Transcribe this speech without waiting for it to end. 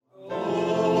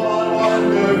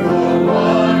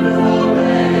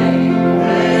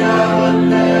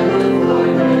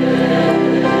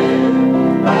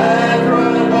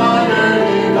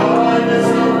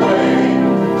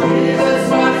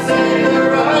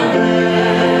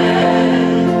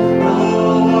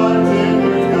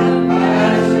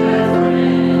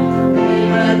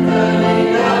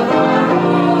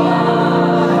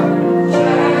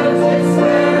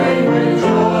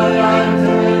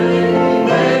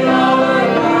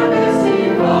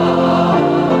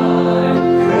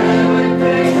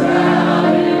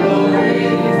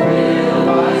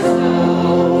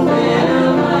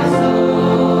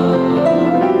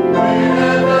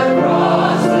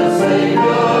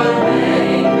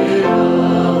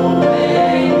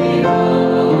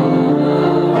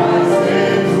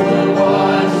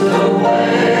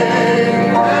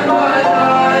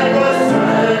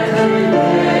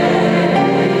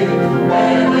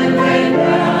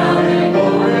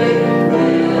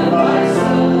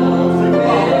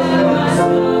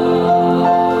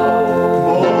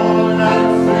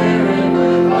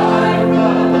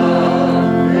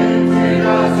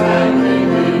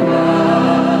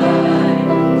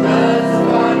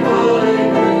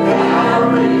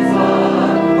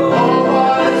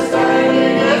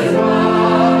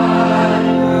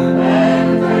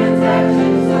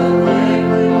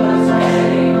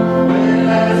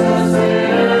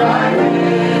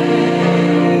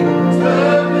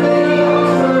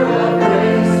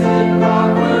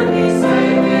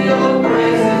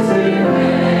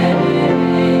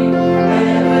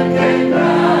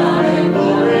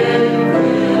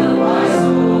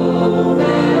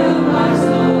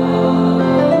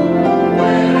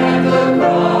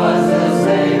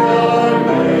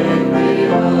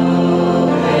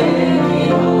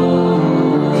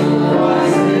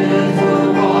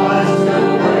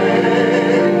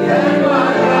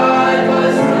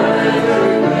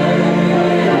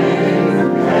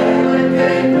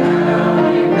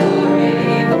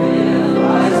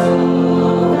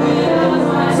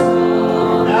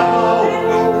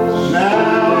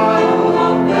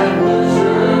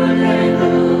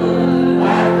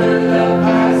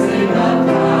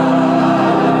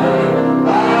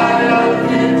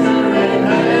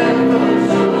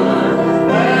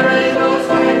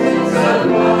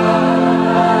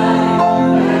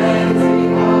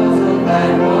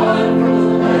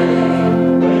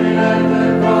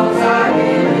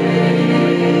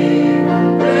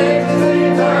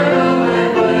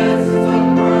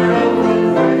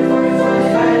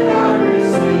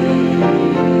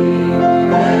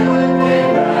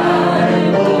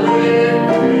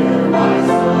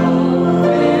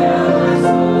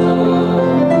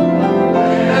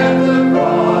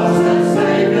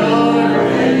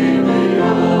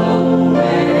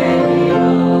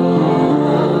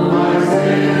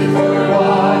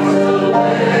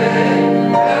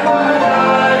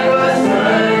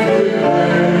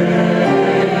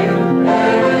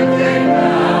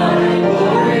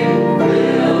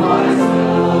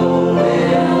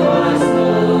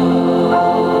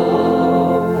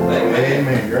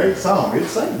song. Good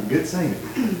singing. Good singing.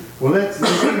 Well, does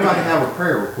anybody have a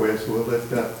prayer request? We'll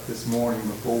lift up this morning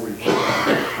before we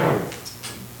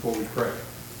pray.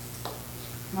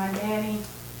 My daddy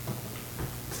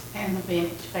and the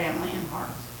Bennett family in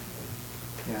Hearts.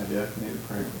 Yeah, definitely need to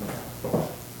pray for that.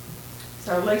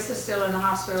 So Lisa's still in the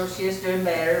hospital. She is doing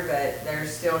better, but they're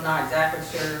still not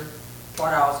exactly sure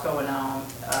what all's going on.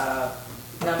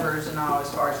 Numbers and all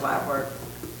as far as lab work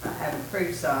have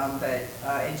improved some, but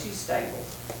and she's stable.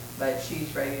 But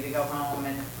she's ready to go home.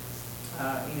 And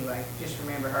anyway, just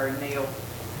remember her and Neil.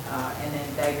 And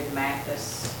then David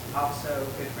Mathis, also a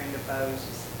good friend of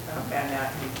Bo's, found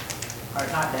out or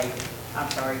not David, I'm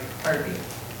sorry, Herbie,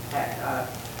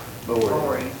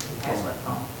 Lori has left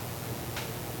home.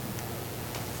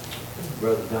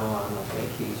 Brother Don, I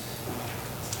think he's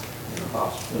in the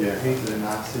hospital. Yeah, he's in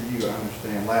ICU, I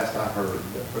understand. Last I heard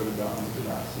that Brother Don was in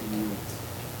ICU.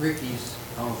 Ricky's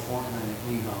on appointment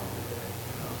at New Home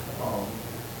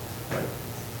today.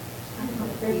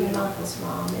 Bring your uncle's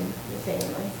mom and the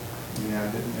family. Yeah, I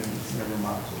didn't never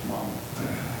mind his mama.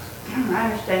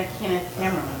 I understand Kenneth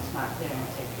Timmerman's not doing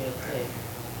too good too.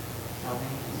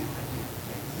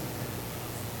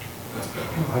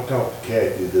 I talked to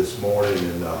Kathy this morning,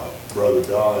 and Brother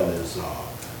Don is,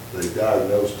 they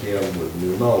diagnosed him with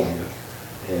pneumonia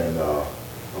and a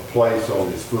place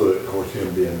on his foot, of course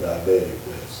him being diabetic,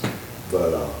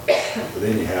 but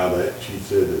anyhow, that she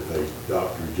said that the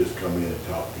doctor had just come in and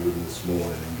talked to him this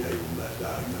morning and gave him that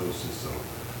diagnosis, so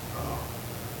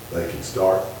they can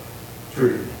start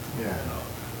treatment. Yeah.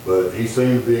 But he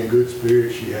seemed to be in good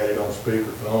spirits. She had it on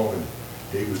speakerphone, and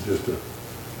he was just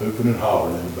hooping and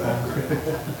hollering in the background.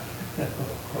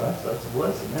 Well, that's a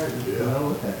blessing there. Yeah.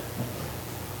 Know that.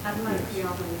 I'd like for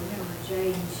y'all to remember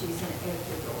Jane, she's in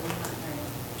Ecuador right now,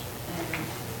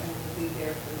 and will be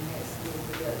there for the next little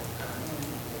bit.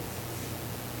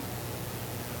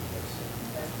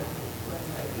 That's the one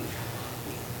lady.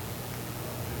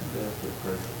 That's good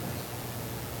prayer.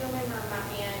 Remember my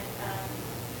aunt,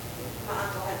 my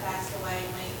uncle had passed away, and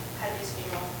we had his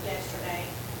funeral yesterday.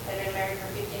 They'd been married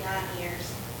for 59 years,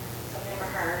 so remember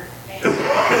her,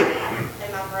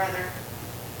 and my brother.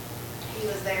 He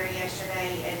was there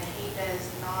yesterday, and he does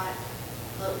not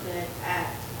look good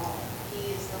at all. He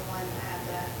is the one that had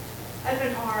the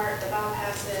open heart, the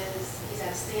bypasses, he's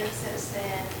had stents since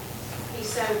then. He's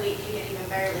so weak, he can even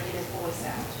barely get his voice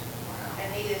out.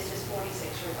 And he is just 46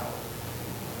 years old.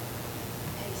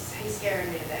 He's scaring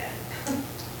me to death.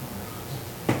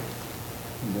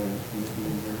 And then you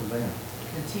remember them.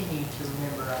 Continue to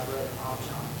remember our brother Paul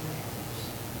John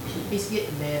Matthews. He's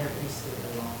getting better, but he's still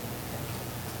alone.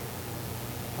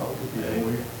 Oh, yeah,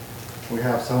 we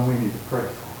have so many to pray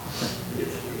for.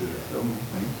 So many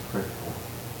things to pray for.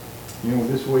 You know,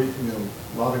 this week,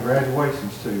 a lot of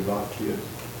graduations too. A lot of kids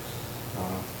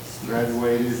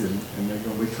graduated, and they're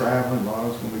going to be traveling. A lot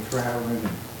of us going to be traveling,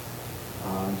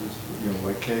 and just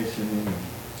vacationing, and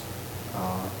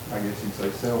I guess you'd say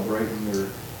celebrating their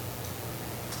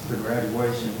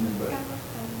graduation. But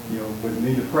we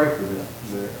need to pray for them,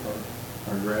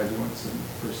 our graduates, and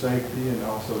for safety and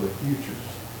also the futures.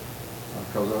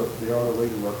 Because they are the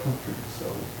leader of our country, so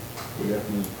we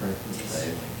definitely need to pray for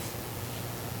them.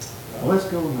 Let's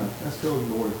go to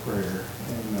the Lord of prayer,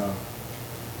 and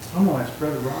I'm going to ask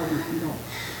Brother Roger,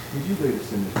 would you lead us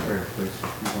in this prayer, please, if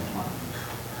you don't mind?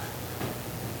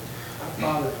 Our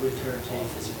Father, we turn to you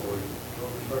this morning.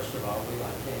 Lord, first of all, we'd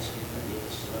like to ask you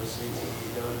forgiveness for those things that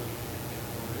we've done,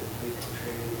 Lord, that we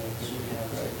contrary that you have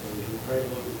right. We pray,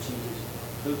 Lord, that you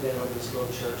move down on this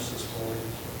little church this morning.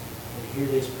 And hear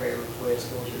these prayer requests,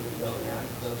 Lord, that we're going out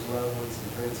to those loved ones and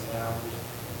friends of ours.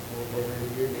 Lord, whatever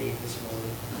your need this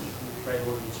morning, we pray,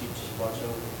 Lord, that you just watch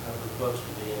over close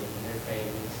to them and their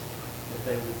families, that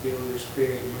they would feel your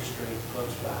spirit and your strength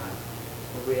close by.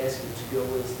 Lord, we ask that you go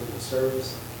with us through the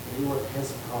service. Anyone that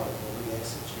has a heart, Lord, we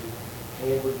ask that your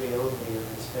hand would be on them,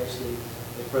 especially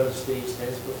if Brother Steve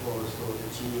stands before us, Lord,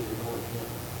 that you would anoint him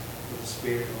with the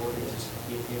Spirit, Lord, and just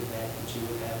give him that you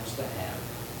would have us to have.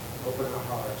 Open our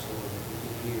hearts, Lord, that we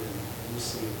can hear and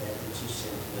receive that you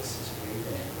sent to us this very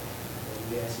day. And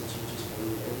we ask that you just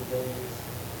move everything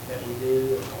that we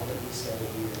do and all that we say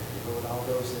here. And Lord, all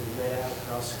those that are met out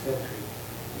across the country,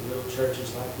 in little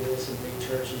churches like this and big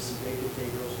churches and big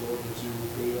cathedrals, Lord, that you will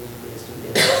be in the midst of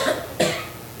them.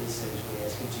 These things we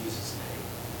ask in Jesus' name.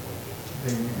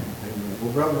 Amen. Amen.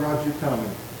 Well, Brother Roger, you're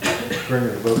coming. Bring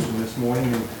your devotion this morning.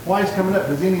 And while he's coming up,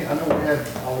 I know we had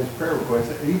all these prayer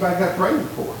requests. Anybody got prayer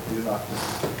report? You'd like to,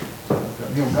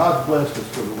 God's blessed us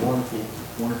with a wonderful,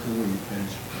 wonderful week and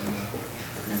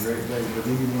great day. But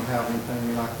anyone have anything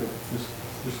you'd like to just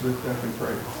lift up and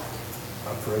pray?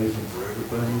 I praise him for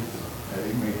everything.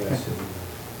 Amen.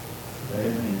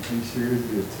 Amen. He sure is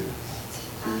good to us.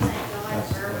 I thank God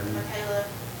for Caleb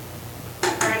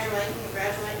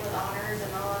graduating with honors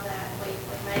and all of that. We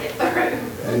made it through.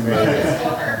 Amen. This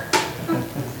quarter.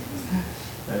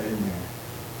 Amen.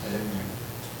 Amen.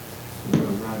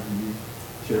 Brother Roger, you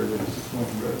share with us this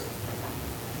morning, brother.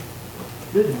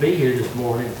 Good to be here this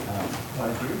morning,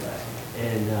 Thank you.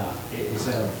 and it's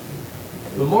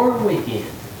Memorial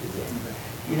Weekend.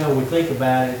 You know, we think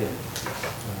about it, and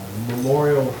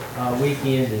Memorial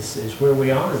Weekend is where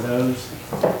we honor those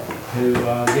who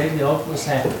gave the ultimate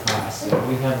sacrifice.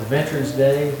 We have a Veterans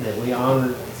Day that we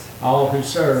honor all who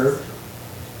served,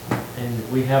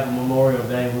 and we have a Memorial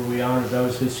Day where we honor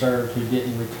those who served who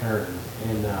didn't return.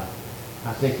 And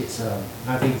I think it's a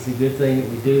good thing that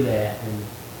we do that. And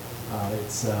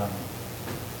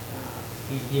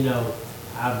you know,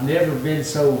 I've never been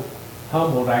so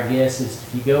humbled, I guess, as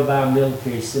if you go by a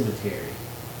military cemetery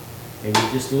and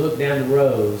you just look down the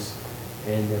rows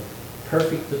and they're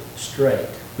perfect straight,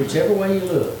 whichever way you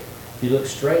look. If you look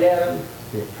straight at them,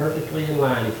 they're perfectly in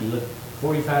line. If you look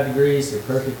 45 degrees, they're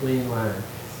perfectly in line.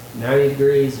 90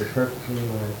 degrees, they're perfectly in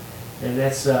line. And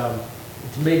that's, to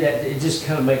me, that it just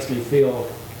kind of makes me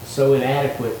feel so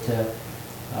inadequate to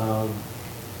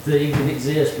even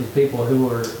exist with people who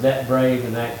were that brave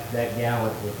and that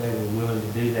gallant that they were willing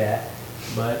to do that.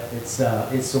 But it's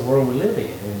the world we live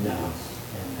in, and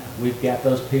we've got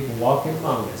those people walking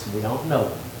among us. We don't know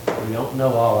them. We don't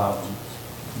know all of them.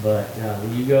 But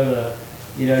when you go to,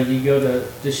 you go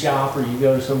to shop or you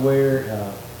go to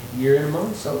somewhere, you're in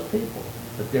amongst those people.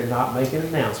 But they're not making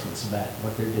announcements about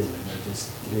what they're doing.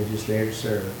 They're just there to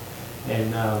serve.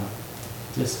 And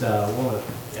want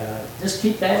to just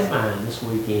keep that in mind this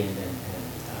weekend.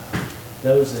 And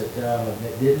those that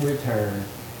didn't return,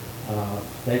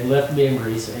 they've left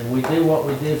memories, and we do what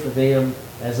we do for them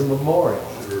as a memorial.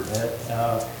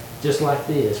 Just like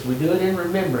this, we do it in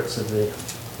remembrance of them,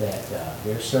 that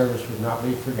their service would not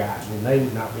be forgotten, and they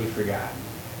would not be forgotten.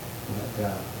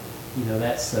 But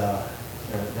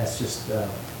that's just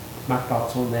my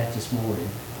thoughts on that this morning.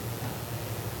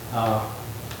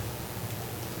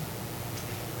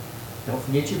 Don't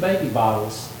forget your baby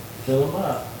bottles. Fill them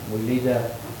up. We need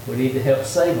to help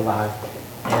save a life.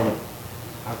 And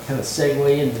I'll kind of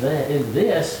segue into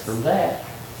this from that.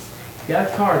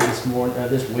 Got a card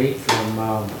this week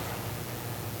from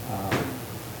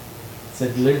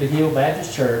said Liberty Hill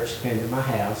Baptist Church, came to my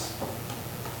house,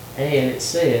 and it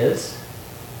says,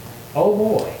 "Oh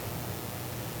boy,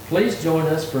 please join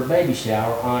us for a baby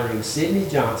shower honoring Sidney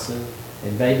Johnson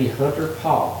and baby Hunter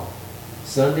Paul,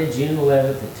 Sunday, June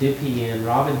 11th at 2 p.m.,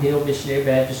 Robin Hill Missionary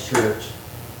Baptist Church,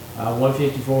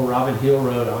 154 Robin Hill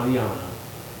Road, Aniana.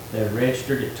 They're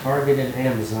registered at Target and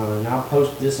Amazon, and I'll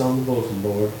post this on the bulletin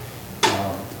board.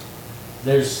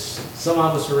 There's some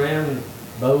of us around,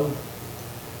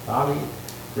 Bobby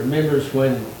remembers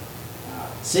when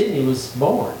Sydney was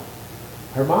born.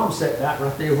 Her mom sat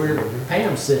right there where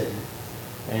Pam's sitting.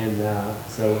 And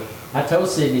so I told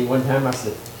Sydney one time, I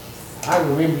said, I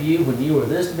remember you when you were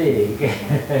this big.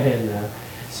 And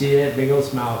she had a big old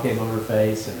smile came on her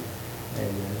face.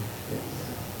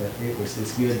 But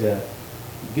it's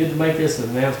good to make this an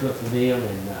announcement for them.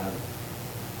 And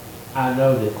I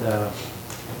know that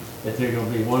they're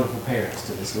going to be wonderful parents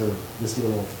to this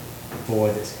little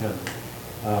boy that's coming.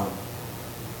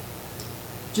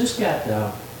 Just got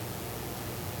a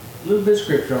little bit of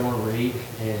scripture I want to read,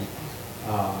 and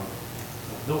I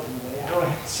don't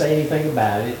have to say anything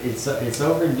about it. It's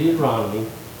over in Deuteronomy.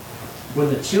 When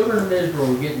the children of Israel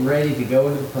were getting ready to go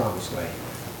into the promised land,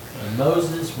 and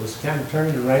Moses was kind of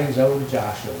turning the reins over to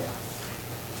Joshua.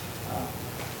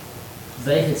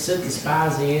 They had sent the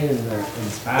spies in, and the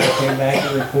spies came back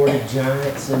and reported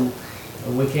giants, and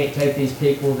we can't take these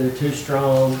people, they're too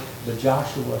strong. But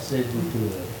Joshua said we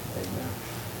could. And,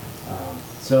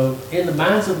 so in the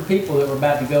minds of the people that were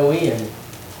about to go in,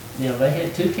 they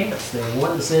had two camps there.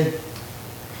 One that said,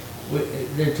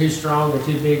 they're too strong, they're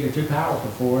too big, they're too powerful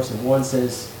for us. And one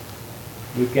says,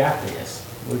 we've got this.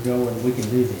 We're going, we can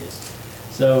do this.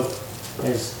 So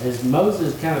as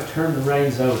Moses kind of turned the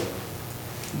reins over,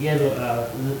 he gave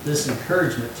this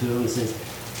encouragement to him. He says,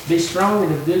 be strong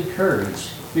and of good courage.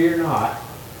 Fear not,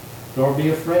 nor be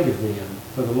afraid of them.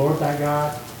 For the Lord thy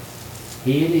God,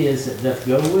 he it is that doth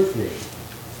go with thee.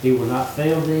 He will not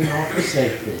fail thee nor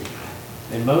forsake thee.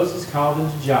 And Moses called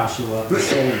unto Joshua and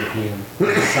said unto him, in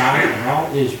the sight of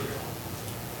all Israel,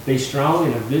 be strong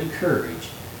and of good courage,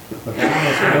 for thou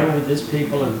must go with this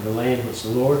people into the land which the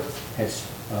Lord has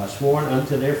sworn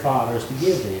unto their fathers to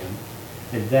give them,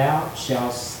 and thou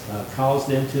shalt cause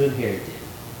them to inherit it.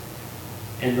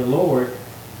 And the Lord,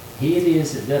 he it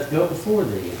is that doth go before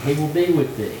thee, and he will be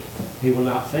with thee. He will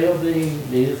not fail thee,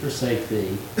 neither forsake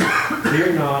thee.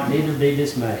 Fear not, neither be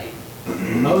dismayed.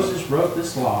 And Moses wrote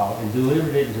this law and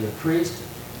delivered it unto the priests,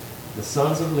 the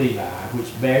sons of Levi,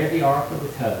 which bear the ark of the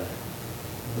covenant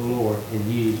of the Lord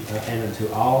in you, and unto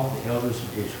all the elders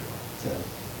of Israel. So,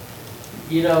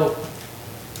 you know,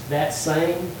 that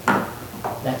same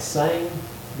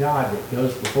God that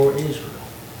goes before Israel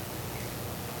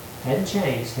hadn't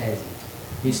changed, has he?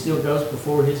 He still goes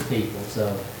before his people.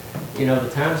 So, you know, the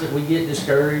times that we get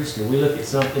discouraged and we look at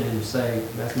something and say,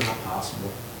 that's not possible,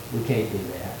 we can't do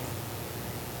that.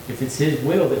 If it's his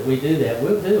will that we do that,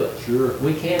 we'll do it. Sure.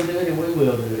 We can do it and we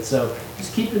will do it. So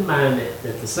just keep in mind that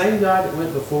the same God that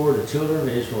went before the children of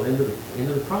Israel into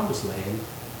the promised land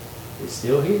is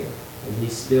still here. And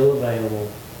he's still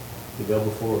available to go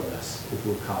before us if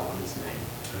we'll call on his name.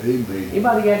 Amen.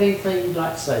 Anybody got anything you'd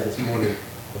like to say this morning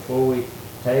before we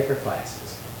take our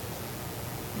classes?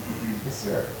 Yes,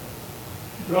 sir.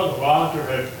 Brother Roger,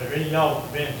 have any of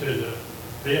y'all been to the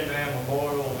Vietnam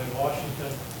Memorial in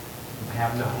Washington? I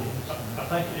have not. I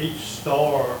think each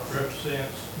star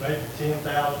represents maybe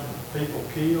 10,000 people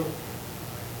killed.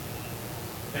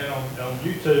 And on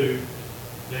YouTube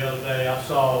the other day I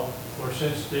saw where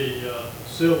since the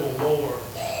Civil War,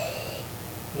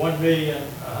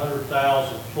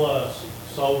 1,100,000 plus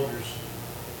soldiers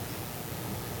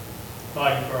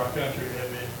fighting for our country have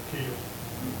been killed.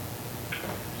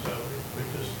 So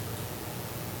we're just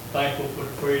thankful for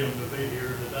the freedom to be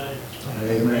here today.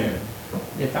 Amen.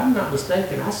 If I'm not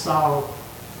mistaken, I saw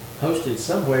posted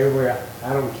somewhere where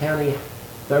out on County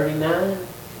 39,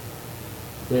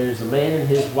 there's a man and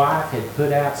his wife had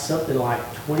put out something like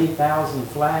 20,000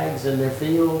 flags in their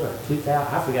field, or 2,000,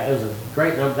 I forgot, it was a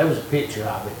great number, there was a picture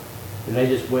of it, and they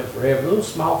just went forever, little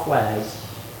small flags.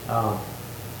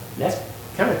 That's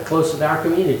kind of close to our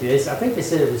community. I think they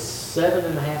said it was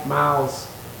 7.5 miles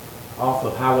off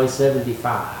of Highway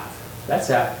 75. That's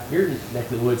out your neck of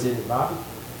the woods, isn't it, Bobby?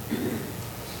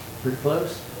 Pretty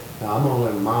close? I'm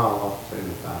only a mile off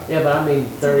 75. Yeah, but I mean,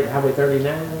 Highway 39,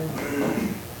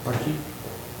 aren't you?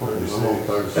 I'm on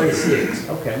 36. 36,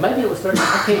 okay, maybe it was 30,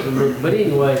 I can't remember, but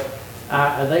anyway,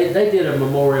 they did a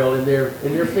memorial in their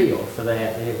field for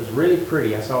that, and it was really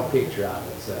pretty. I saw a picture of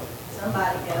it, so.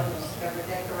 Somebody goes every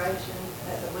decoration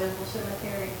at the Wiswell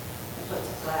Cemetery and puts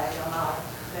a flag on all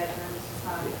veterans.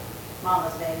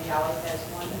 Mama's Day always has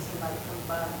one that somebody comes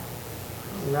by.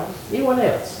 Right. Anyone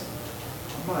else?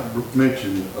 I might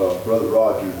mention, Brother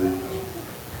Roger,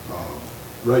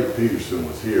 Ray Peterson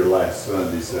was here last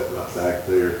Sunday, sat right back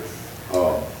there.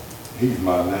 He's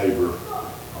my neighbor,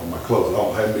 my close. I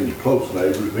don't have many close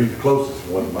neighbors. He's the closest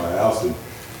one to my house, and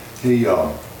he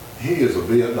is a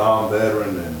Vietnam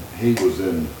veteran, and he was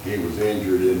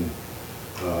injured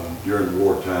during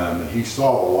wartime, and he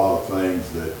saw a lot of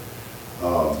things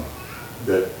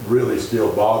that really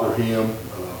still bother him.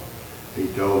 He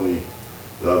told me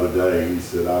the other day, he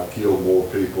said, I've killed more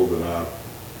people than I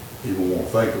even want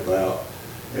to think about,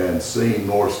 and seen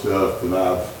more stuff than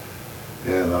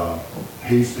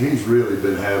he's really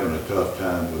been having a tough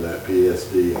time with that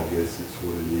PSD, I guess it's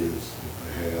what it is that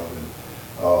they have. And,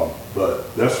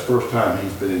 but that's the first time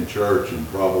he's been in church in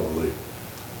probably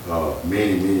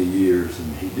many, many years,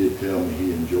 and he did tell me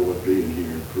he enjoyed being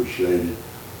here and appreciated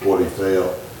what he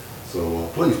felt. So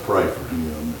please pray for him,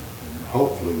 and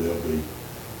hopefully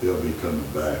they'll be coming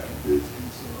back and visiting.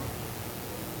 So.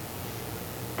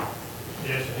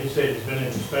 Yes, and he said he's been in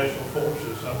the special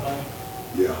forces, I think.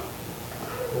 Yeah.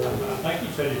 I think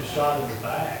he said he was shot in the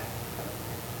back. I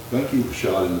think he was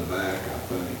shot in the back, I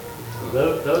think.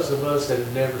 Those of us that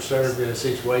have never served in a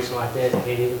situation like that can't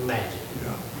even imagine.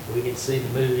 Yeah. We can see the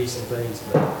movies and things,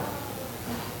 but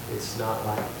it's not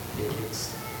like it's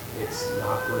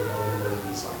not real in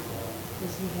movies like that.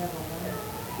 Does he have a letter?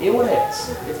 Anyone else?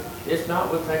 If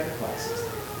not, we'll take our classes.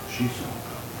 She's on.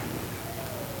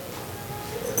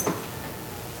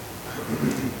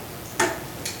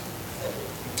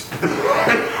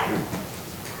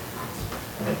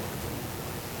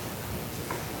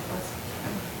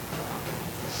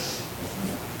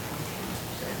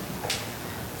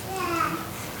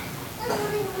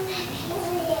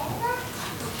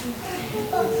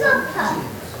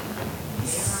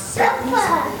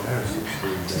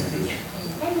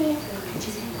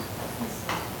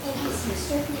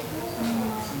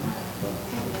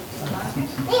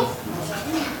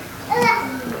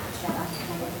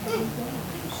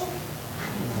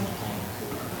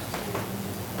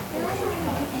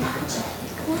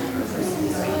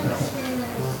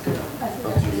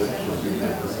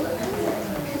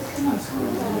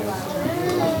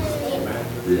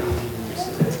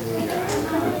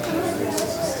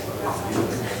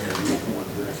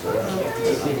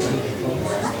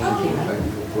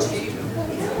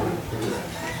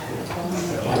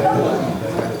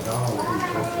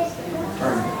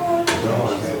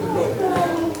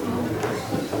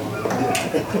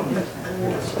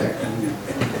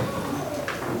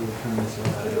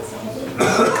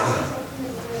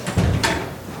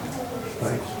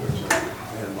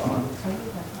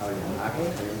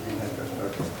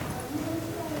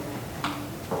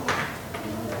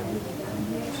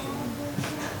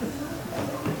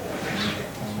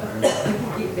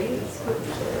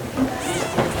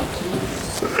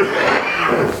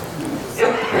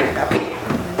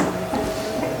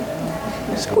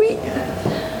 Squeak.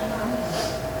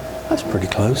 That's pretty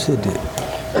close, isn't it?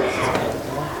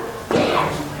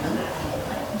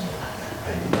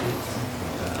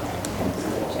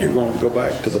 You're gonna go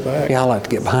back to the back? Yeah, I like to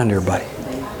get behind everybody.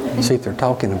 See if they're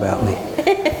talking about me.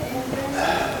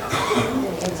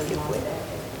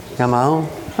 Am I on?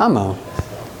 I'm on.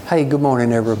 Hey, good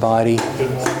morning, everybody.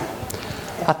 Good morning.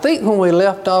 I think when we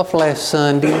left off last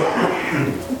Sunday,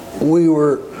 we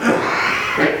were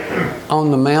on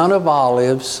the Mount of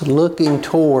Olives looking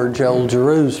towards Old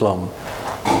Jerusalem.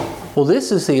 Well,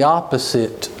 this is the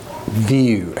opposite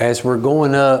view as we're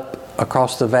going up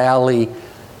across the valley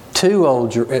to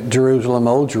Old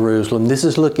Jerusalem. This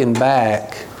is looking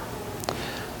back.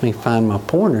 Let me find my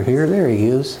pointer here. There he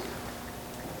is.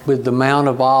 With the Mount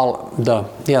of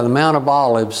the Mount of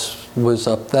Olives was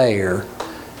up there.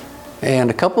 And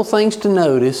a couple things to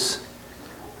notice.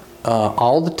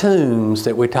 All the tombs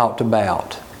that we talked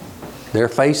about, they're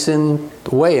facing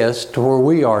west to where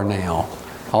we are now.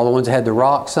 All the ones that had the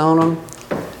rocks on them.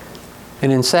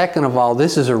 And then second of all,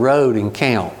 this is a road and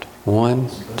count. 1,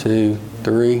 2,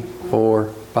 3, 4,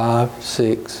 5,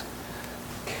 6.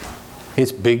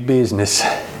 It's big business.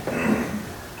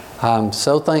 I'm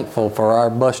so thankful for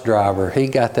our bus driver. He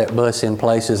got that bus in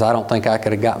places I don't think I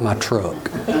could have got my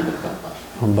truck.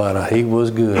 But he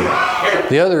was good.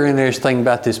 The other interesting thing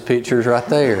about this picture is right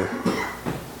there.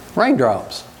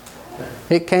 Raindrops.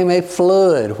 It came a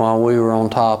flood while we were on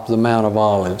top of the Mount of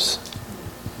Olives.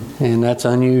 And that's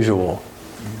unusual.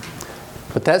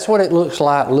 But that's what it looks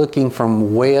like looking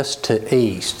from west to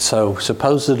east. So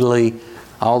supposedly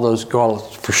all those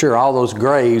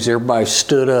graves, everybody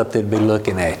stood up, they'd be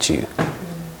looking at you.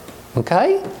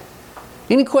 Okay?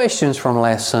 Any questions from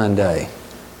last Sunday?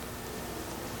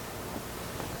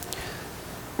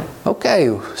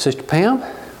 Okay, Sister Pam.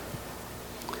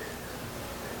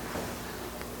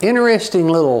 Interesting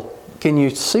little, can you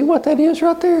see what that is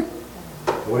right there?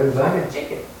 What is that?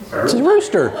 It's a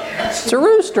rooster. It's a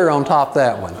rooster on top of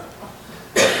that one.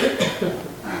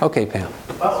 Okay, Pam.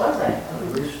 What was that?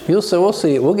 We'll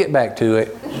see it. We'll get back to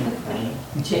it.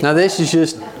 Now this is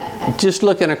just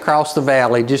looking across the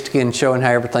valley, just again showing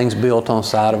how everything's built on the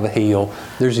side of a hill.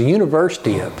 There's a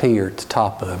university up here at the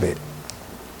top of it.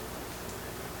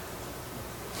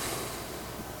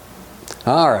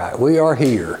 All right, we are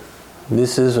here.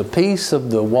 This is a piece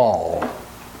of the wall.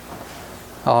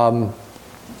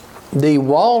 The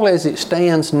wall as it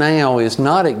stands now is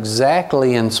not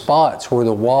exactly in spots where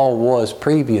the wall was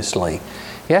previously.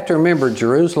 You have to remember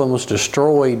Jerusalem was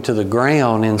destroyed to the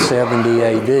ground in 70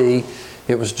 AD.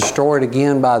 It was destroyed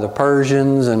again by the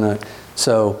Persians, and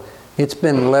so it's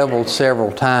been leveled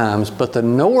several times. But the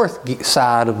north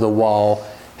side of the wall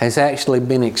has actually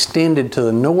been extended to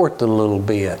the north a little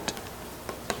bit.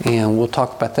 And we'll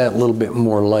talk about that a little bit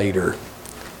more later.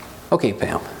 Okay,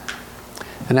 Pam.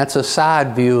 And that's a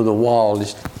side view of the wall,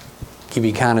 just to give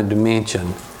you kind of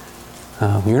dimension.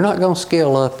 You're not going to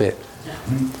scale up it.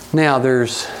 Now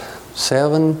there's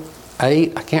 7,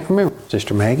 8, I can't remember,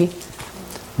 Sister Maggie,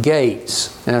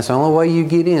 gates. And that's the only way you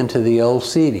get into the old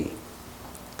city.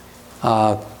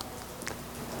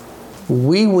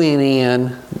 We went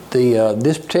in,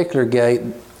 this particular gate,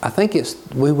 I think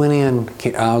we went in,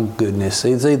 oh goodness,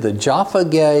 it's either Jaffa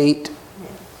Gate,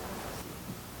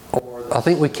 or I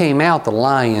think we came out the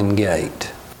Lion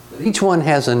Gate. Each one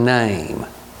has a name.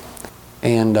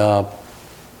 And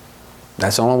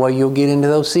that's the only way you'll get into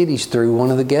those cities, through one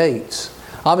of the gates.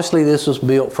 Obviously this was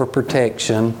built for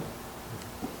protection.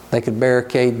 They could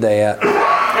barricade that.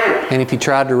 And if you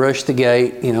tried to rush the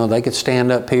gate, they could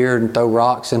stand up here and throw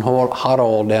rocks and hot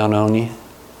oil down on you.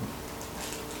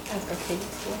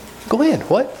 Go ahead,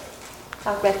 what?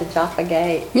 Talk about the Jaffa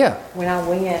Gate. Yeah. When I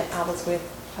went, I was with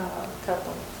a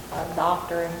couple, a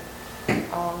doctor and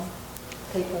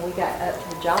people. We got up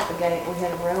to the Jaffa Gate. We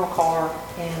had a rental car,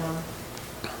 and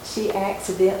she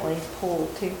accidentally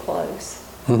pulled too close.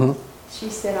 Mm-hmm. She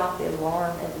set off the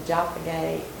alarm at the Jaffa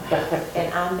Gate,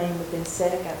 and I mean within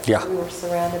seconds, Yeah. we were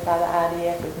surrounded by the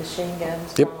IDF with machine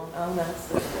guns Yep. on us,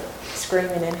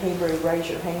 screaming in Hebrew, "Raise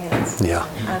your hands!" Yeah.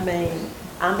 I mean,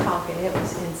 I'm talking, it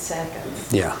was in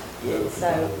seconds. Yeah.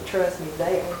 So trust me,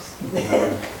 theirs.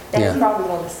 Yeah. That's probably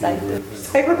one of the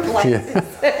safest favorite places.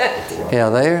 Yeah,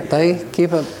 they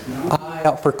keep an eye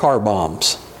out for car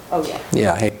bombs. Oh, yeah.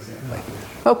 Yeah.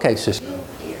 Okay, Sister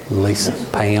Lisa,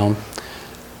 Pam.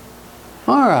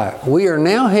 All right, we are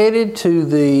now headed to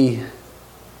the,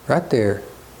 right there,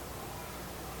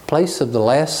 place of the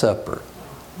Last Supper.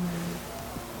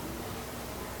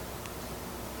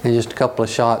 And just a couple of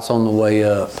shots on the way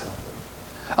up.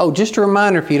 Oh, just a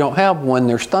reminder, if you don't have one,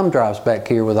 there's thumb drives back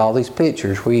here with all these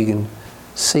pictures where you can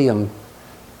see them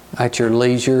at your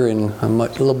leisure in a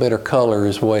little better color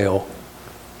as well.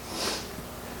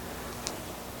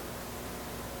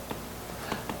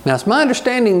 Now, it's my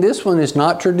understanding this one is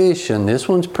not tradition. This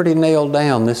one's pretty nailed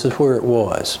down. This is where it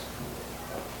was.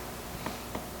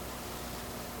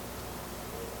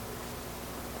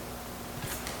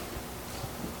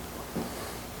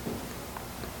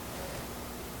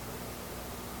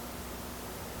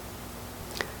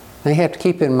 Now you have to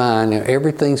keep in mind that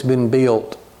everything's been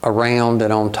built around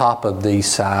and on top of these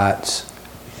sites.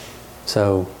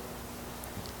 So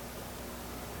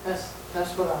That's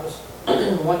what I was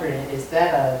wondering, is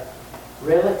that a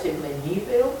relatively new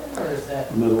building, or is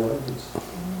that Middle ages.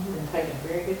 been taken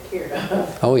very good care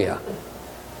of? oh yeah.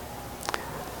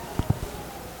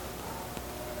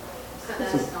 So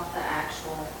that's not the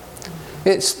actual,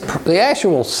 It's the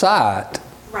actual site,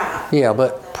 right, yeah,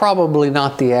 but probably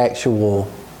not the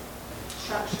actual,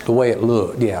 structure. the way it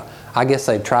looked, yeah. I guess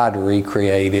they tried to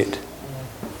recreate it.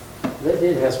 They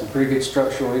did have some pretty good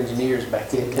structural engineers back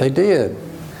then. They did.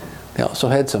 They also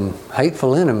had some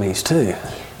hateful enemies too.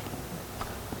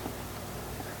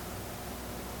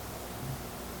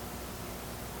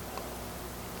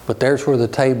 But there's where the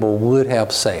table would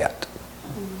have sat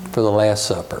for the Last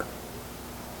Supper.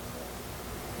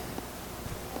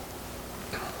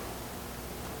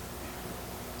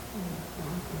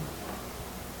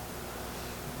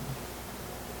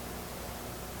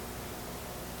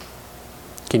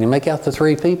 Can you make out the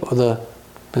three people?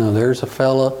 There's a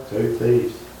fella. 2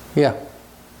 thieves. Yeah.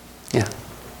 Yeah.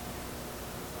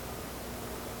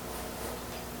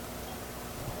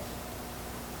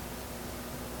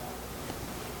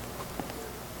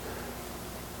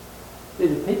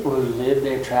 Did the people who lived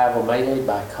there travel mainly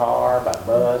by car, by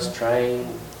bus, train?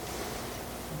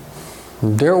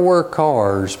 There were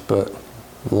cars, but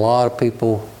a lot of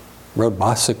people rode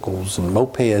bicycles and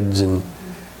mopeds, and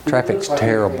traffic's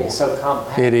terrible. It's so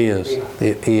compact. It is. It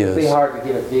It'd be is. hard to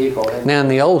get a vehicle in. Now in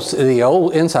the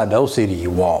old inside the old city,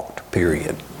 you walked.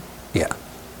 Period. Yeah.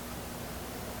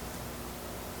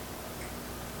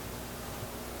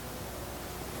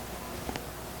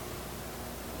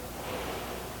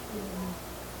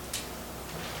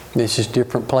 It's just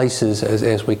different places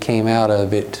as we came out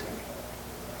of it.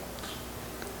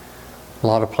 A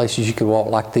lot of places you could walk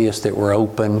like this that were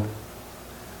open.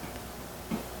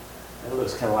 It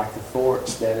looks kind of like the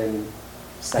forts down in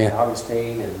St. Yeah.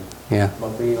 Augustine and Yeah.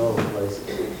 Mobile and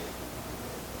places.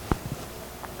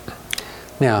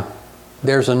 Now,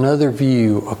 there's another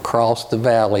view across the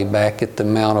valley back at the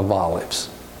Mount of Olives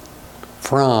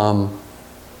from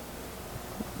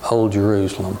Old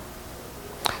Jerusalem.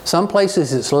 Some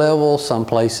places it's level, some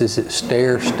places it's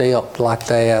stair-stepped like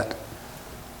that.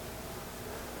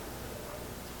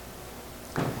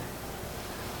 That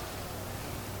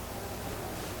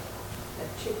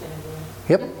chicken again.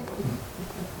 Yep.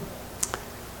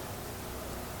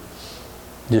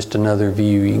 Just another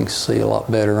view. You can see a lot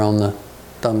better on the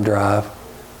thumb drive.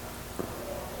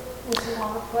 Was a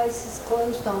lot of places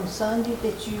closed on Sunday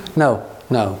that you? No.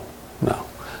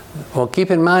 Well,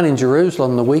 keep in mind in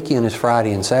Jerusalem, the weekend is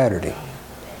Friday and Saturday.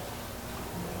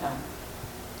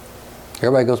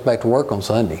 Everybody goes back to work on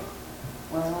Sunday.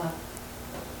 Well, I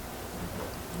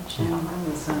don't remember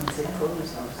the sunset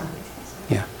closed on Sunday.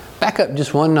 Yeah. Back up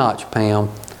just one notch, Pam.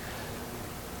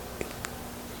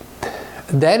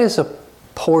 That is a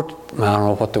I don't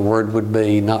know what the word would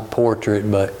be, not portrait,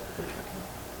 but,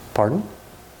 pardon?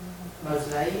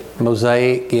 Mosaic?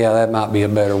 Mosaic, yeah, that might be a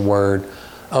better word,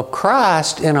 of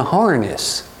Christ in a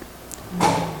harness,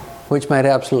 which made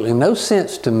absolutely no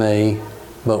sense to me,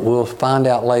 but we'll find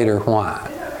out later why.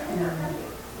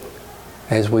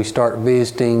 As we start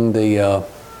visiting the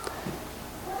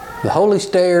holy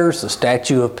stairs, the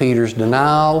statue of Peter's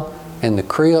denial, and the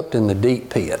crypt and the deep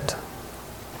pit.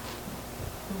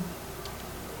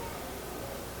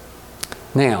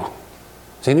 Now,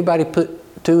 does anybody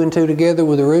put 2 and 2 together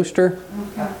with a rooster?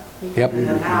 Yep.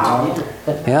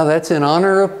 Yeah, that's in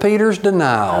honor of Peter's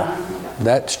denial.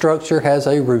 That structure has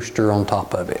a rooster on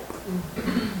top of it.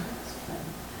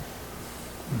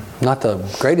 not the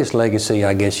greatest legacy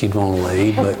I guess you'd want to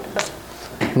leave, but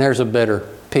there's a better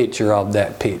picture of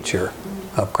that picture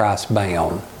of Christ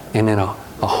bound, and then a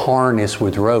harness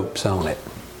with ropes on it.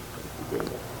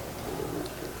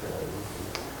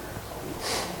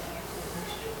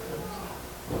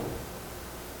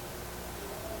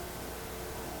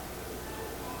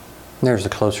 There's a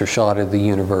closer shot of the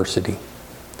university.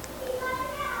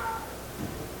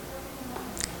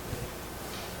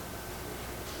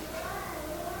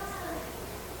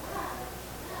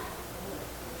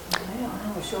 They don't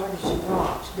have a shortage of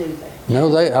rocks, do they?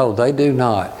 No, they do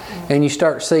not. And you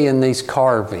start seeing these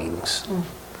carvings.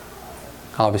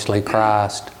 Obviously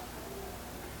Christ.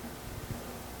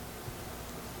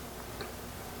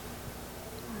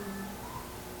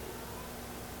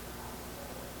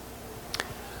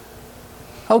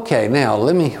 Okay, now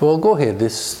we'll go ahead.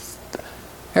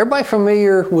 Everybody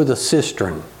familiar with a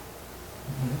cistern?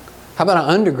 How about an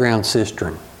underground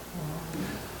cistern?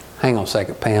 Hang on a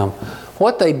second, Pam.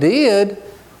 What they did,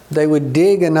 they would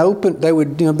dig an open, they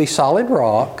would be solid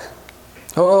rock.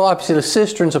 Oh, obviously the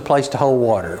cistern's a place to hold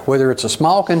water, whether it's a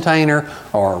small container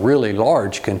or a really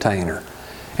large container.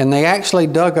 And they actually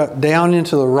dug up down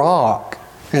into the rock,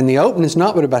 and the opening is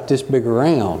not but about this big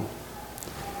around.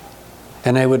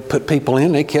 And they would put people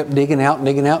in, they kept digging out,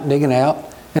 digging out, digging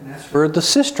out, and that's where the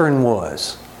cistern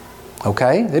was.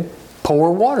 Okay? They'd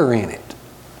pour water in it.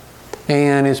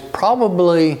 And it's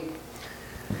probably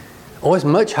always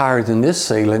much higher than this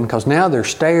ceiling, because now there's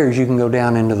stairs you can go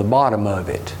down into the bottom of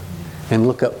it and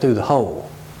look up through the hole.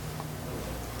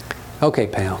 Okay,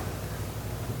 Pam.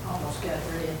 Almost got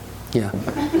rid. Yeah.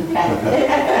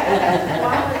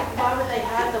 Why would they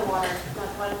hide the water?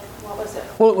 Like, what was it?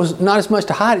 Well, it was not as much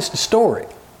to hide, it's to store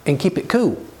it and keep it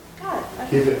cool.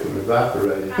 Keep it from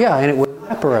evaporating. Yeah, and it would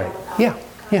evaporate. Yeah,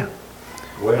 yeah.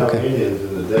 Well, Okay. Indians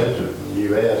in the desert in the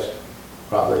U.S.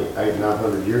 probably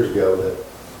 800-900 years ago that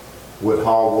would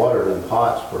haul water in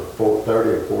pots for 30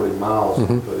 or 40 miles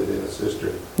and put it in a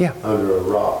cistern under a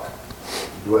rock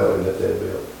dwelling that they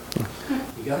built.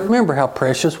 You got to remember how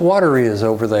precious water is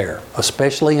over there,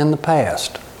 especially in the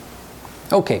past.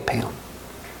 Okay, Pam.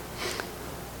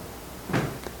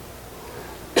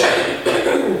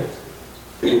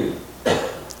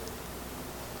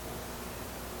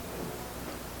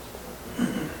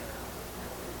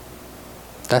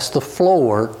 That's the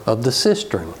floor of the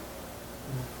cistern.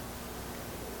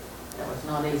 That was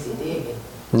not easy digging.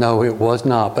 No, it was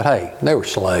not. But hey, they were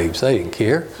slaves. They didn't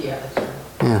care. Yeah, that's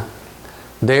right. Yeah.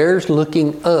 There's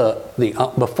looking up.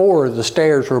 Before the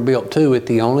stairs were built to it,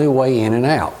 the only way in and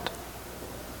out.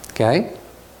 Okay?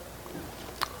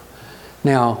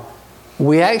 Now,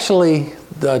 we actually,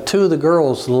 two of the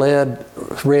girls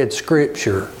read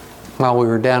scripture while we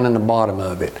were down in the bottom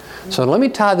of it. So let me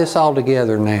tie this all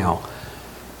together now.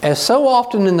 As so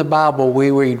often in the Bible, we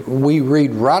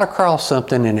read right across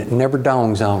something and it never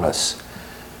dawns on us.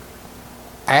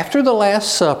 After the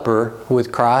Last Supper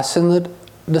with Christ and the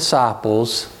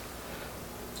disciples,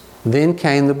 then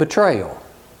came the betrayal.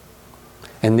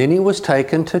 And then he was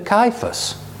taken to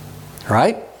Caiaphas,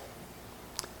 right?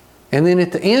 And then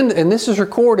at the end, and this is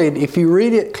recorded, if you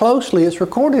read it closely, it's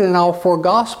recorded in all four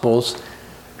Gospels.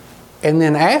 And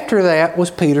then after that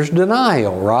was Peter's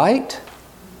denial, right?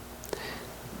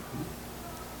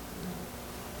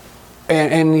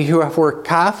 And you have where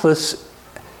Caiaphas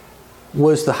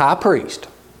was the high priest.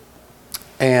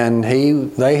 And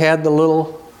they had the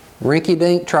little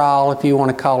rinky-dink trial, if you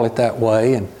want to call it that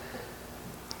way, and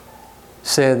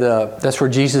said, that's where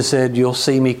Jesus said, "You'll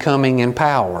see me coming in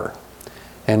power."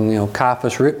 And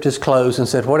Caiaphas ripped his clothes and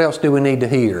said, "What else do we need to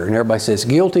hear?" And everybody says,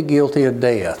 "Guilty, guilty of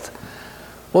death."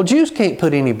 Well, Jews can't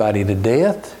put anybody to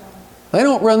death. They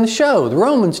don't run the show. The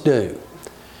Romans do.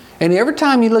 And every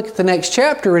time you look at the next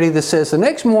chapter, it either says the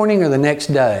next morning or the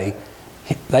next day,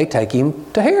 they take him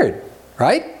to Herod,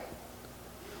 right?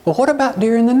 Well, what about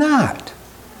during the night?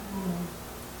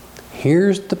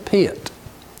 Here's the pit.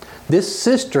 This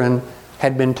cistern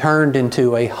had been turned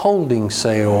into a holding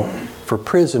cell for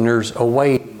prisoners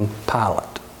awaiting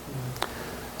Pilate.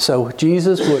 So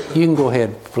Jesus would, you can go ahead,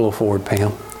 a little forward,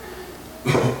 Pam.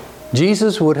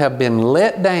 Jesus would have been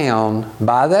let down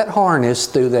by that harness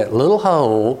through that little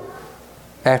hole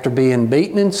after being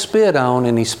beaten and spit on,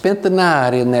 and he spent the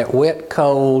night in that wet,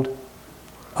 cold,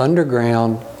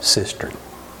 underground cistern.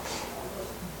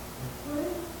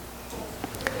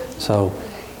 So,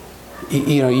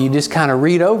 you just kind of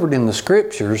read over it in the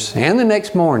scriptures, and the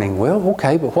next morning, well,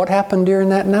 okay, but what happened during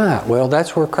that night? Well,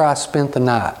 that's where Christ spent the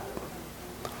night,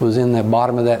 was in the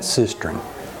bottom of that cistern.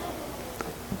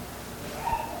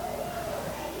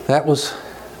 That was,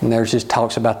 and there's just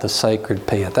talks about the sacred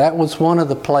pit. That was one of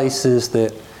the places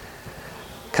that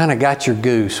kind of got your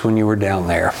goose when you were down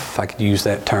there, if I could use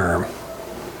that term.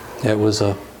 It was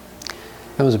a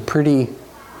pretty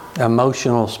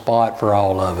emotional spot for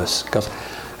all of us, because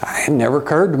it never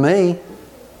occurred to me.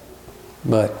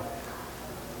 But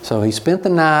so he spent the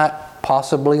night,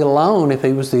 possibly alone if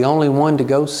he was the only one to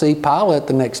go see Pilate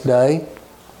the next day,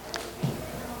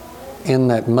 in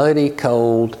that muddy,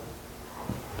 cold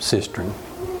cistern.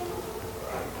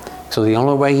 So the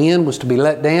only way in was to be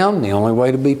let down, the only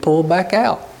way to be pulled back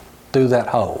out through that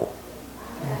hole.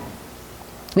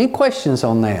 Any questions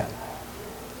on that?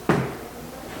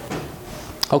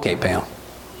 Okay, Pam.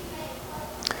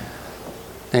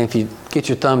 And if you get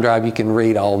your thumb drive, you can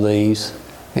read all these.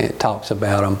 It talks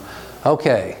about them.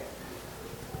 Okay.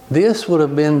 This would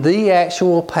have been the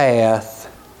actual path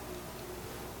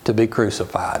to be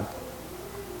crucified.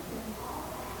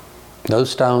 Those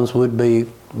stones would be,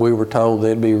 we were told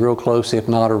they'd be real close, if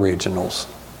not originals.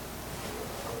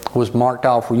 It was marked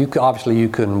off where obviously you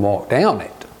couldn't walk down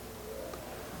it,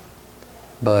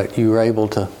 but you were able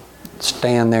to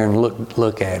stand there and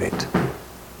look at it.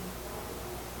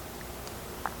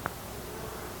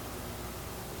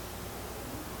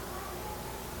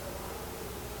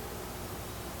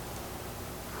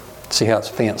 See how it's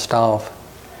fenced off?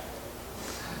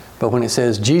 But when it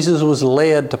says Jesus was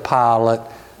led to Pilate,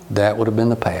 that would have been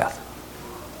the path.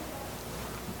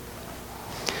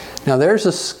 Now there's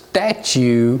a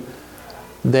statue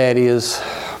that is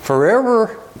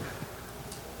forever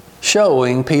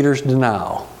showing Peter's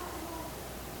denial.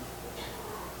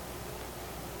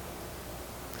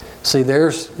 See,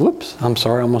 I'm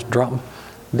sorry, I almost dropped.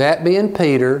 That being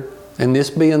Peter, and this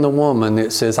being the woman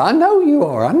that says, I know you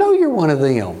are. I know you're one of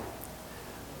them.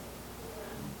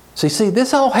 See,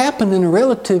 this all happened in a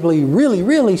relatively, really,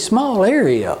 really small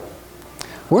area.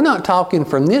 We're not talking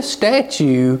from this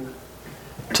statue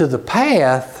to the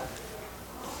path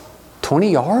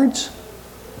 20 yards.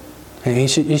 And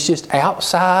it's just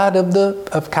outside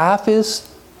of Caiaphas,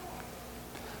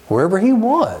 wherever he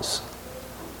was.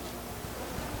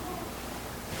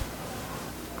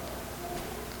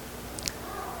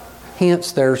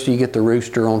 Hence, you get the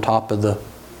rooster on top of the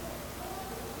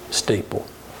steeple.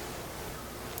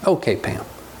 Okay, Pam.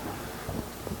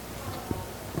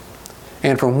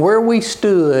 And from where we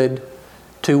stood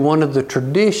to one of the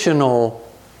traditional,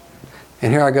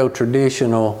 and here I go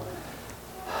traditional,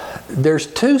 there's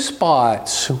two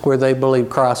spots where they believe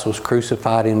Christ was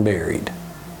crucified and buried.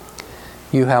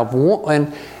 You have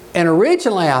one, and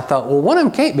originally I thought, well, one of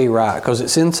them can't be right because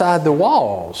it's inside the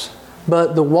walls.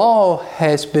 But the wall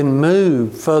has been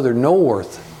moved further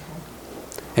north.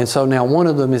 And so now one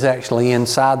of them is actually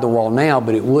inside the wall now,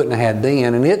 but it wouldn't have had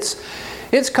then. And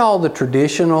it's called the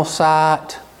traditional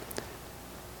site.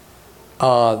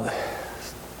 Like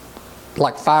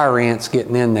fire ants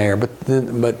getting in there.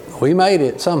 But we made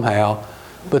it somehow.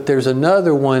 But there's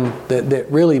another one that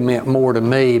really meant more to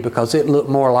me because it looked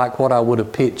more like what I would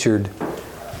have pictured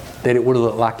that it would have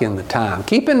looked like in the time.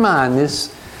 Keep in mind,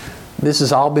 this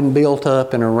has all been built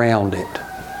up and around it.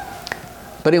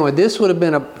 But anyway, this would have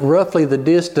been roughly the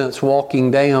distance walking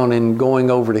down and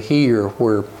going over to here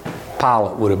where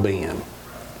Pilate would have been.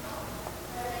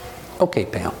 Okay,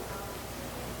 Pam.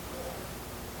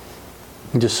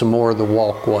 Just some more of the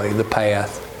walkway, the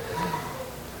path.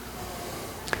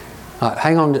 All right,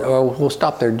 hang on. We'll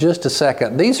stop there just a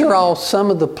second. These are all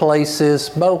some of the places.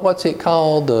 Bo, what's it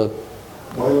called? The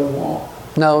Wailing Wall.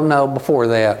 No, before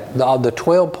that. The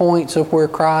 12 points of where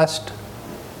Christ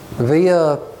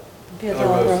via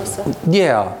Dolorosa.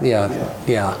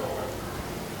 Yeah.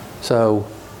 So,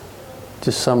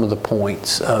 just some of the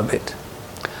points of it.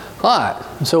 All right,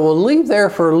 so we'll leave there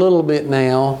for a little bit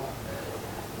now.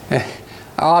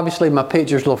 Obviously, my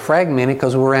picture's a little fragmented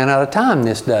because we ran out of time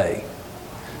this day.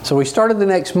 So we started the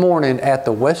next morning at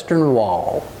the Western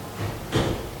Wall.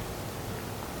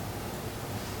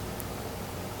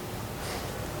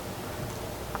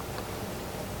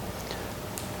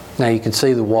 Now you can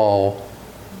see the wall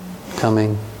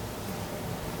coming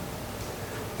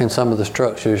and some of the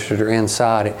structures that are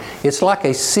inside it. It's like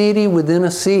a city within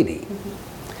a city.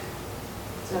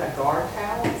 Is that a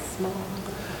guardhouse?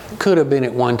 Could have been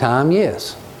at one time,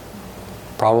 yes.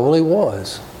 Probably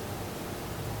was.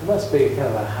 It must be kind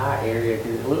of a high area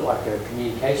because it looked like a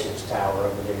communications tower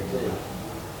over there too.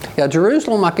 Yeah,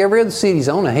 Jerusalem, like every other city, is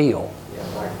on a hill. Yeah,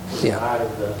 like to the side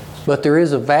of the... But there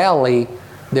is a valley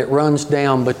that runs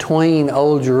down between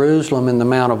Old Jerusalem and the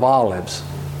Mount of Olives.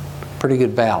 Pretty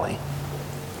good valley.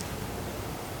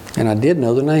 And I did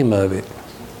know the name of it.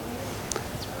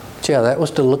 But yeah, that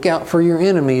was to look out for your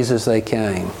enemies as they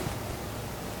came.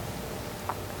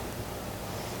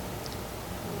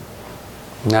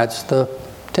 And that's the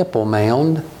Temple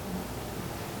Mound.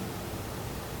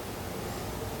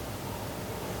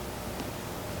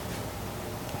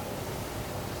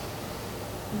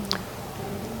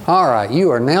 All right,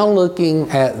 you are now looking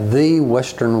at the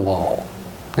Western Wall.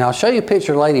 Now I'll show you a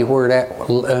picture, lady, where it at,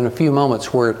 in a few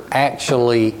moments, where it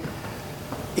actually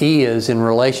is in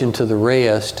relation to the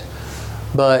rest.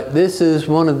 But this is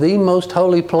one of the most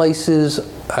holy places.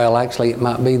 Well, actually, it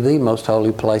might be the most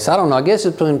holy place. I don't know. I guess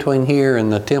it's between here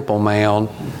and the Temple Mound.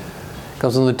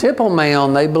 Because in the Temple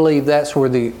Mound, they believe that's where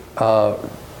the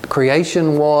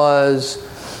creation was,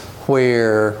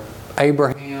 where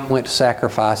Abraham went to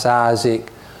sacrifice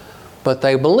Isaac. But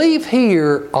they believe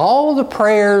here, all the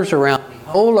prayers around the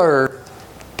whole earth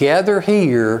gather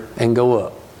here and go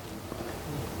up.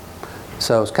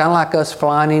 So it's kind of like us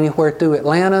flying anywhere through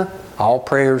Atlanta. All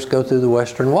prayers go through the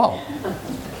Western Wall.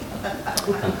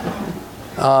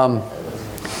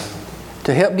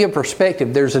 To help give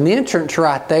perspective, there's an entrance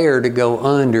right there to go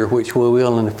under, which we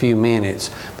will in a few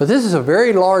minutes. But this is a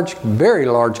very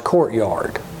large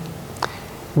courtyard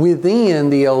within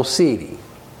the old city.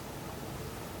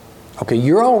 Okay,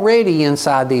 you're already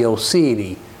inside the old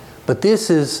city, but this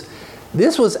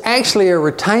was actually a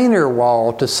retainer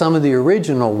wall to some of the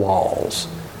original walls.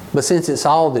 But since it's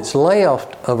all that's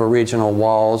left of original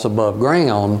walls above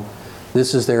ground,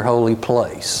 this is their holy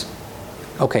place.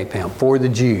 Okay, Pam, for the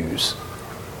Jews.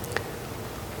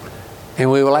 And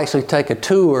we will actually take a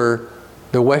tour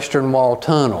the Western Wall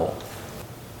Tunnel,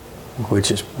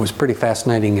 which was pretty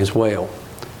fascinating as well.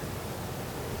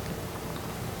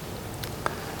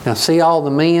 Now see all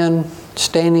the men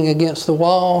standing against the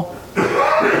wall?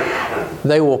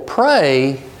 They will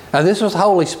pray. Now this was a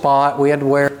holy spot. We had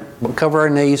to cover our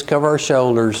knees, cover our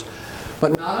shoulders.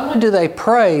 But not only do they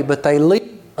pray, but they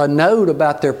leave a note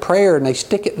about their prayer and they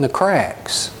stick it in the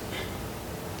cracks.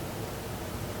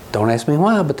 Don't ask me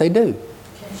why, but they do. In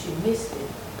case you missed it.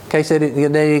 In case they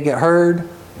didn't get heard,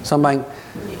 somebody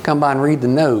come by and read the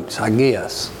notes, I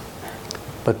guess.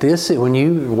 But when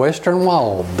you Western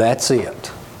Wall, that's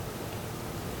it.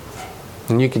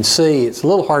 And you can see, it's a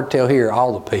little hard to tell here,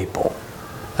 all the people.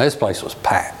 This place was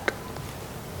packed.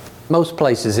 Most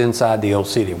places inside the old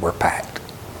city were packed.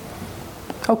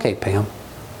 Okay, Pam.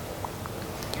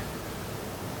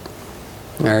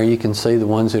 There you can see the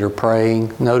ones that are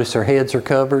praying. Notice their heads are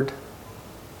covered.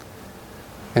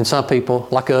 And some people,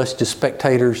 like us, just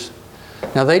spectators.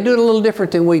 Now they do it a little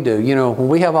different than we do. You know, when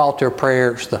we have altar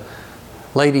prayers, the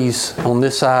ladies on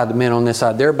this side, the men on this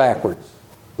side, they're backwards.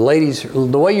 Ladies,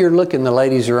 the way you're looking, the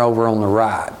ladies are over on the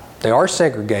right. They are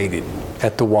segregated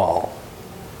at the wall.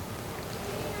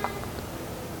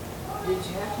 Did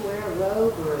you have to wear a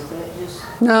robe, or is that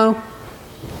just... No.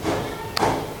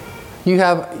 You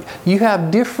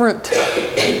have different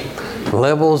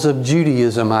levels of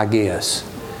Judaism, I guess.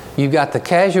 You've got the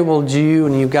casual Jew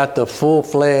and you've got the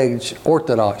full-fledged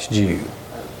Orthodox Jew.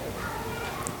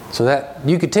 So that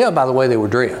you could tell by the way they were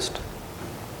dressed.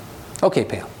 Okay,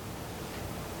 Pam.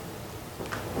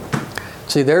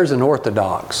 See, there's an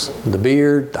Orthodox. The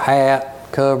beard, the hat,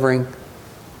 covering.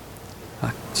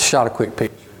 I shot a quick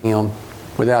picture of him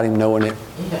without him knowing it.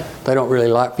 Yeah. They don't really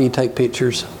like for you to take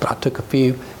pictures, but I took a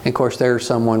few. And of course, there's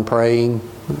someone praying.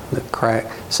 The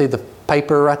crack. See the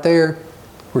paper right there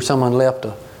where someone left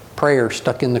a prayer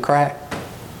stuck in the crack?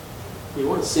 You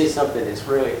want to see something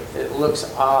that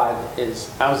looks odd is,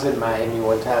 I was in Miami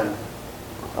one time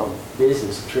on a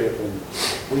business trip, and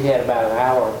we had about an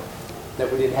hour that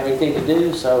we didn't have anything to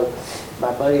do, so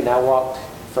my buddy and I walked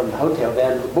from the hotel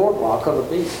down to the boardwalk on the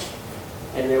beach.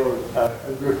 And there were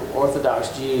a group of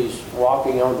Orthodox Jews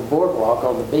walking on the boardwalk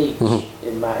on the beach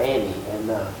in Miami. And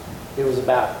it was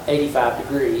about 85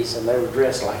 degrees, and they were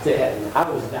dressed like that. And I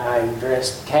was dying,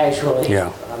 dressed casually.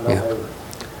 Yeah. I know they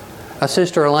were.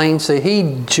 Sister Elaine, see,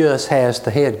 he just has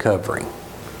the head covering.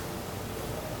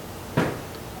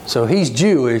 So he's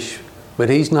Jewish, but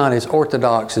he's not as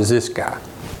Orthodox as this guy.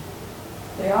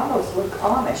 They almost look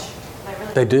Amish.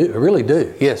 They do, really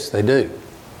do. Yes, they do.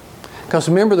 Because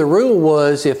remember, the rule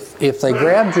was if they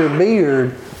grabbed your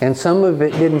beard and some of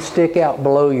it didn't stick out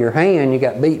below your hand, you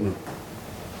got beaten.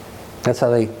 That's how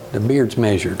the beard's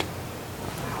measured.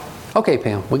 Okay,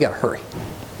 Pam, we got to hurry.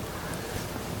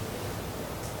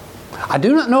 I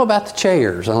do not know about the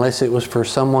chairs unless it was for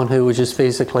someone who was just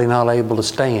physically not able to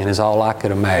stand, is all I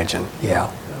could imagine.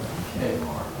 Yeah.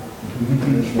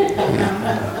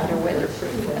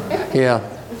 Yeah.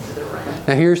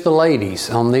 Now here's the ladies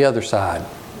on the other side.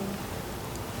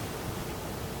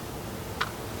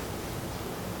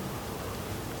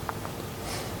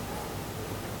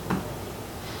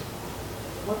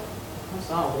 What's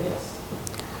all this?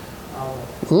 All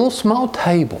that. Little small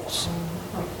tables.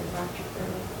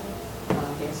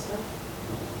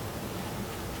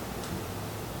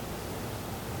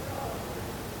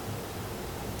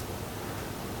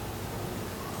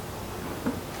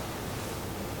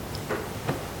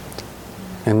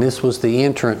 And this was the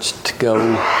entrance to go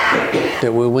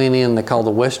that we went in. They call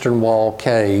the Western Wall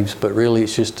Caves, but really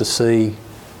it's just to see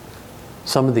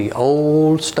some of the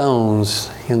old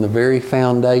stones in the very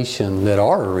foundation that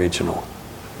are original.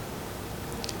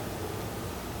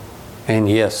 And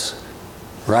yes,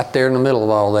 right there in the middle of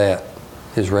all that,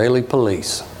 Israeli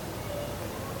police.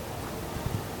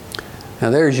 Now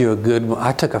there's you a good one.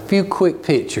 I took a few quick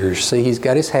pictures. See, he's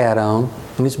got his hat on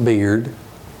and his beard.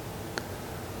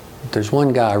 There's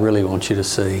one guy I really want you to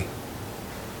see.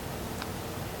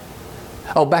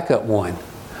 Oh, back up one.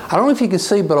 I don't know if you can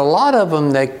see, but a lot of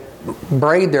them, they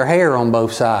braid their hair on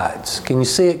both sides. Can you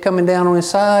see it coming down on his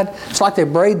side? It's like they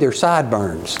braid their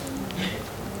sideburns.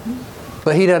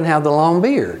 But he doesn't have the long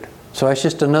beard. So that's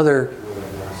just another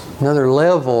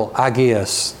level, I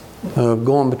guess, of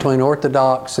going between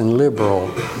Orthodox and liberal.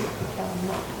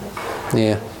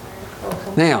 Yeah.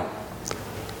 Now,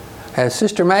 as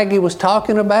Sister Maggie was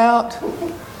talking about,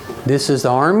 this is the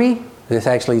Army. This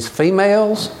actually is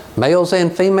females. Males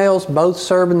and females both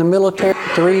serve in the military,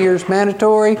 3 years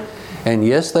mandatory. And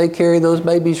yes, they carry those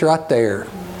babies right there.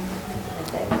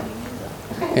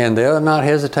 And they'll not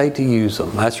hesitate to use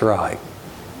them. That's right.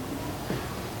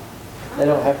 They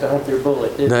don't have to hunt their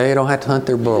bullet, do they? They don't have to hunt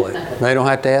their bullet. They don't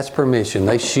have to ask permission.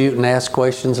 They shoot and ask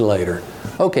questions later.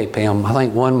 Okay, Pam, I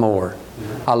think one more.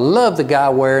 I love the guy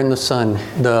wearing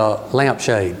the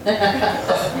lampshade.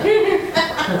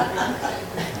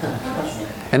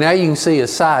 And now you can see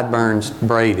his sideburns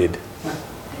braided.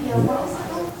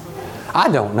 I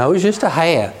don't know, it's just a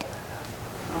hat.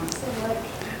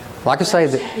 Like I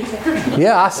say,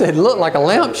 I said, look like a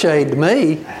lampshade to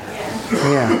me.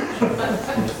 Yeah.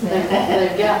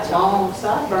 They've got long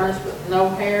sideburns, but no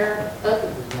hair other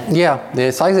than that. Yeah,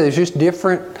 it's like it's just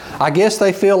different. I guess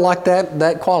they feel like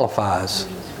that qualifies.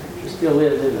 You're still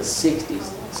living in the 60s,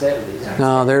 70s.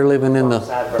 No, they're living in the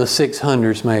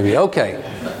 600s maybe. Okay,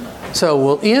 so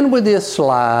we'll end with this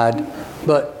slide,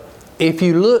 but if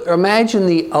you look, imagine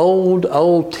the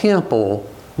old temple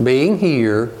being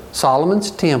here,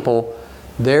 Solomon's temple,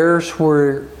 there's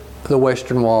where the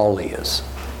Western Wall is.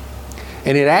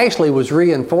 And it actually was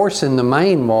reinforcing the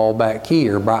main wall back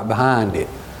here, right behind it.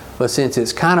 But since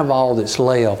it's kind of all that's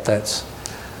left, that's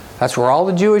where all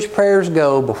the Jewish prayers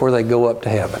go before they go up to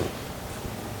heaven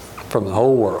from the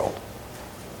whole world.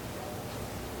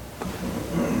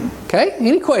 Okay,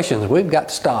 any questions? We've got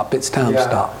to stop. It's time to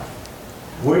stop.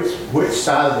 Which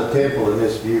side of the temple in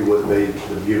this view would be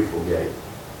the beautiful gate?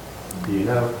 Do you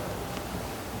know?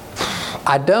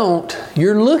 I don't.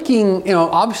 You're looking,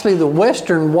 obviously the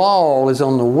Western Wall is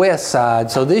on the west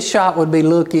side, so this shot would be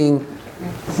looking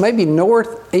maybe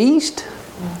northeast.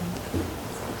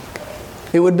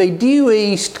 It would be due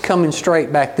east coming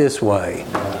straight back this way.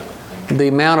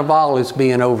 The Mount of Olives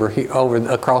being over here,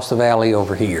 across the valley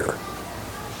over here.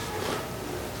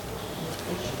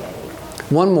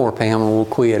 One more, Pam, and we'll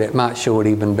quit. It might show it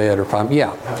even better if I'm,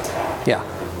 yeah.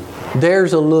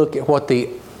 There's a look at what the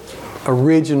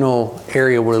original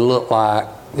area would look like,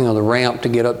 the ramp to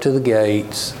get up to the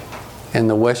gates, and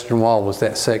the Western Wall was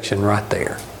that section right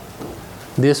there.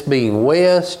 This being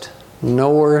west,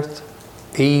 north,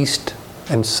 east,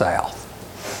 and south.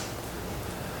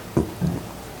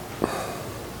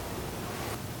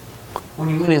 When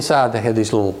you went inside, they had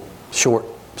these little short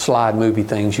slide movie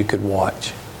things you could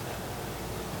watch.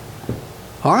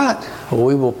 All right, well,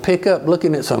 we will pick up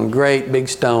looking at some great big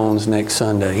stones next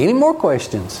Sunday. Any more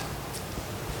questions?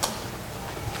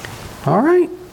 All right.